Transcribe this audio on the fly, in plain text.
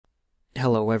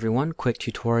Hello everyone, quick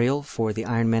tutorial for the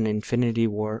Iron Man Infinity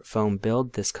War foam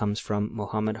build. This comes from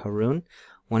Mohammed Haroon,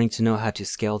 wanting to know how to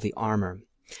scale the armor.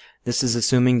 This is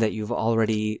assuming that you've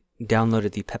already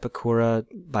downloaded the Pepakura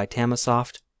by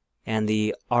Tamasoft and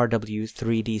the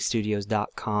RW3D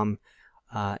Studios.com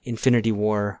Infinity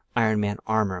War Iron Man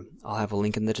armor. I'll have a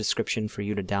link in the description for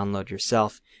you to download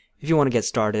yourself if you want to get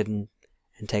started and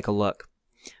take a look.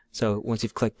 So once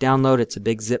you've clicked download, it's a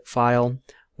big zip file.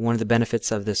 One of the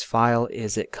benefits of this file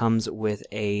is it comes with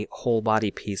a whole body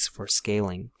piece for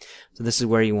scaling. So this is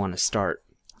where you want to start.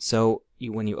 So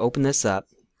when you open this up,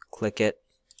 click it,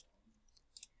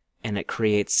 and it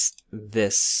creates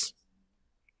this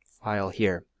file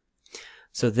here.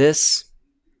 So this,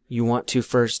 you want to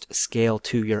first scale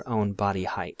to your own body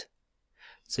height.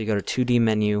 So you go to 2D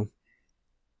menu,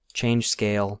 change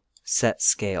scale, set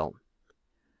scale.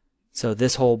 So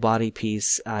this whole body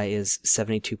piece is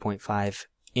 72.5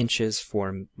 inches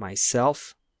for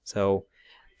myself. So,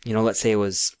 let's say it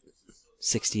was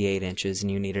 68 inches and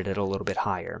you needed it a little bit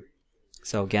higher.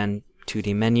 So again,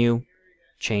 2D menu,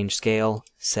 change scale,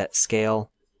 set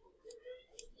scale.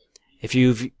 If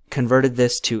you've converted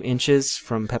this to inches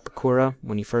from Pepakura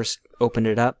when you first opened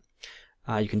it up,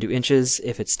 you can do inches.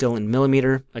 If it's still in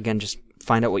millimeter, again, just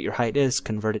find out what your height is,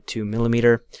 convert it to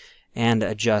millimeter, and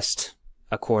adjust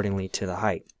accordingly to the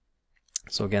height.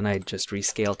 So again, I just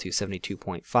rescale to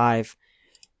 72.5.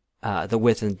 The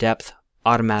width and depth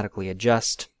automatically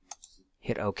adjust.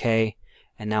 Hit OK.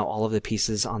 And now all of the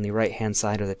pieces on the right hand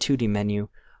side of the 2D menu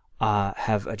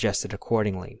have adjusted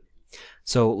accordingly.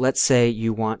 So let's say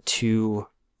you want to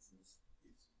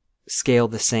scale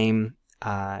the same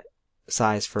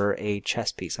size for a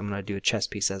chest piece. I'm going to do a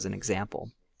chest piece as an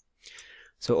example.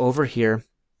 So over here,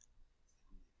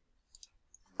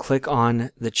 click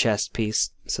on the chest piece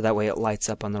so that way it lights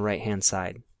up on the right hand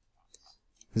side.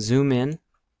 Zoom in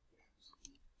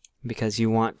because you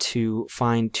want to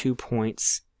find 2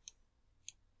 points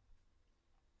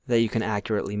that you can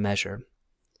accurately measure.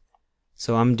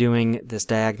 So I'm doing this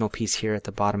diagonal piece here at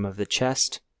the bottom of the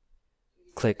chest.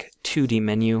 Click 2D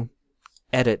menu,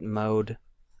 edit mode,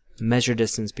 measure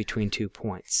distance between 2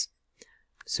 points.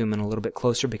 Zoom in a little bit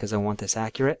closer because I want this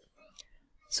accurate.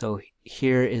 So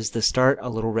here is the start. A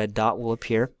little red dot will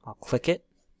appear. I'll click it.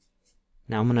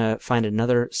 Now I'm going to find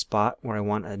another spot where I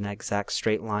want an exact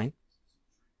straight line.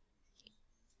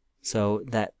 So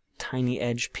that tiny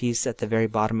edge piece at the very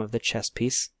bottom of the chest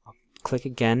piece, I'll click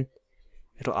again.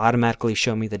 It'll automatically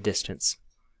show me the distance,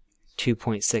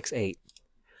 2.68.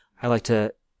 I like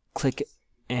to click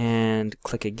and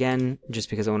click again just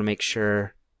because I want to make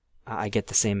sure I get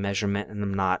the same measurement and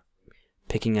I'm not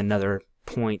picking another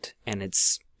point and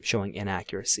it's showing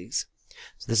inaccuracies.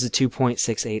 So this is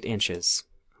 2.68 inches.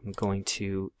 I'm going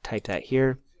to type that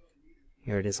here.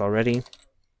 Here it is already.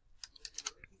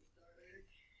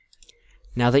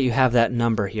 Now that you have that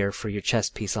number here for your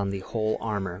chest piece on the whole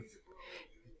armor,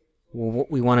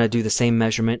 we want to do the same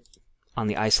measurement on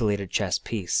the isolated chest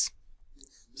piece.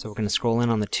 So we're going to scroll in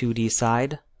on the 2D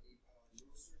side.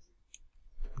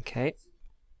 Okay.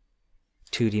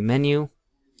 2D menu,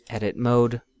 edit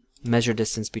mode, measure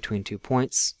distance between 2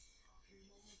 points.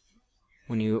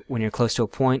 When you're close to a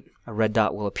point, a red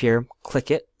dot will appear. Click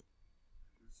it.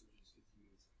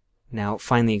 Now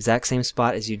find the exact same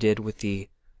spot as you did with the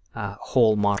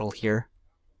whole model here.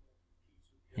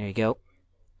 There you go.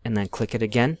 And then click it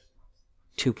again.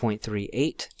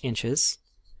 2.38 inches.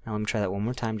 Now let me try that one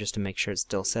more time just to make sure it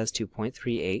still says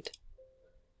 2.38.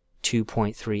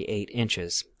 2.38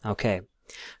 inches. Okay.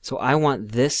 So I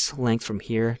want this length from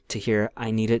here to here.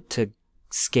 I need it to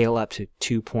scale up to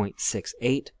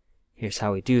 2.68. Here's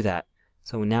how we do that.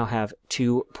 So we now have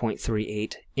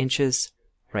 2.38 inches.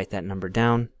 Write that number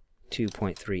down,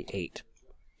 2.38.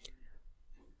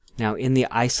 Now in the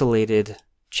isolated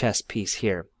chest piece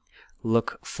here,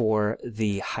 look for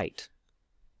the height.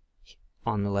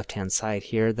 On the left hand side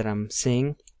here that I'm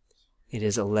seeing, it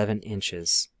is 11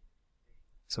 inches.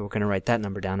 So we're going to write that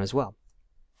number down as well.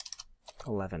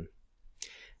 11.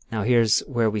 Now here's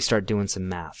where we start doing some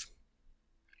math.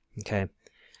 Okay.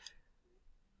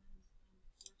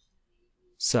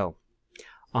 So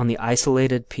on the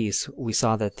isolated piece, we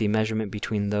saw that the measurement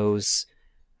between those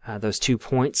 2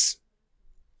 points,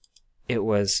 it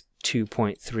was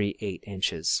 2.38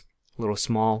 inches. A little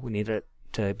small. We need it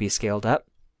to be scaled up.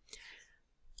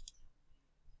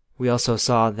 We also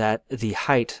saw that the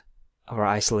height of our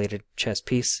isolated chest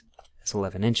piece is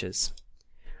 11 inches.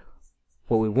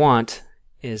 What we want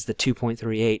is the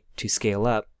 2.38 to scale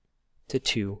up to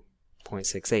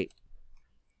 2.68.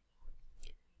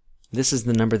 This is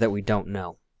the number that we don't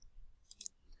know.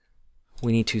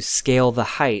 We need to scale the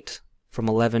height from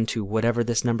 11 to whatever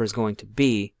this number is going to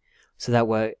be, so that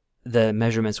way the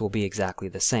measurements will be exactly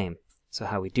the same. So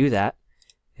how we do that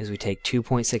is we take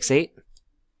 2.68,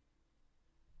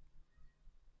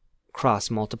 cross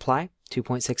multiply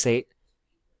 2.68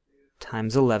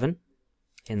 times 11,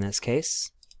 in this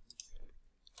case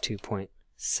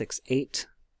 2.68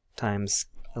 times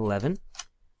 11,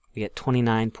 we get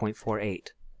 29.48.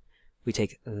 We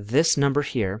take this number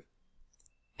here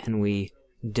and we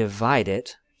divide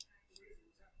it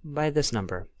by this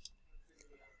number.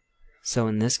 So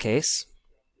in this case,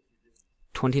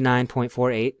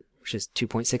 29.48, which is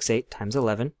 2.68 times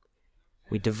 11,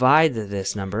 we divide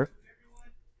this number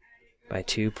by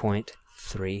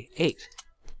 2.38.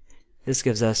 This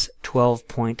gives us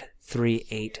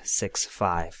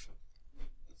 12.3865.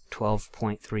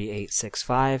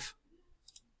 12.3865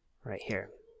 right here.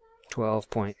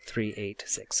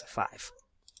 12.3865.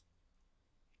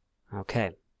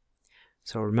 Okay.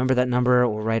 So remember that number,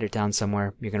 we'll write it down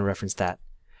somewhere. You're going to reference that.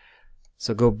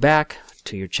 So go back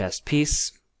to your chest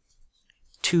piece,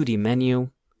 2D menu,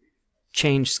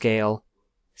 change scale,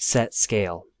 set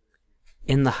scale.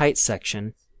 In the height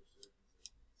section,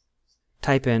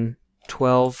 type in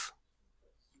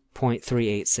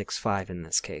 12.3865 in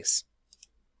this case.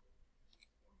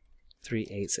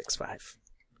 3865.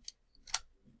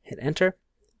 Hit enter.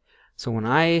 So when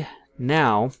I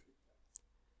now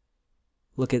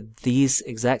look at these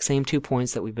exact same 2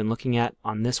 points that we've been looking at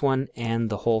on this one and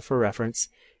the whole for reference,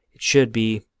 it should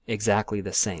be exactly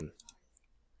the same.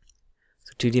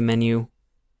 So 2D menu,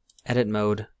 edit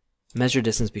mode, measure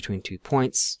distance between 2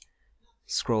 points,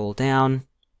 scroll down.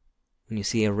 When you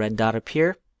see a red dot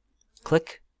appear,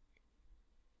 click,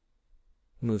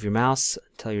 move your mouse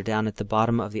until you're down at the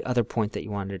bottom of the other point that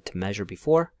you wanted to measure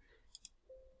before,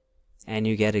 and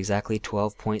you get exactly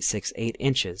 12.68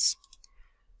 inches.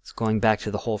 So going back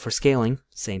to the whole for scaling,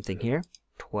 same thing here,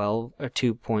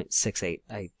 2.68.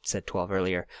 I said 12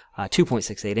 earlier.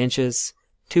 2.68 inches,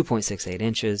 2.68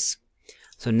 inches.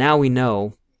 So now we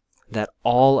know that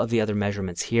all of the other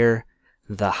measurements here,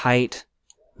 the height,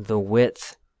 the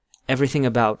width, everything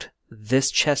about this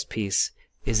chest piece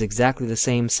is exactly the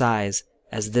same size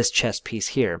as this chest piece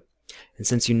here. And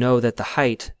since you know that the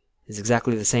height is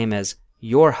exactly the same as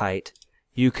your height,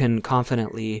 you can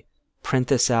confidently print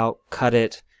this out, cut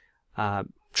it,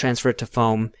 transfer it to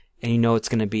foam, and you know it's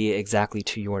going to be exactly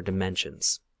to your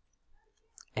dimensions.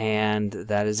 And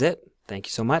that is it. Thank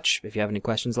you so much. If you have any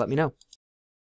questions, let me know.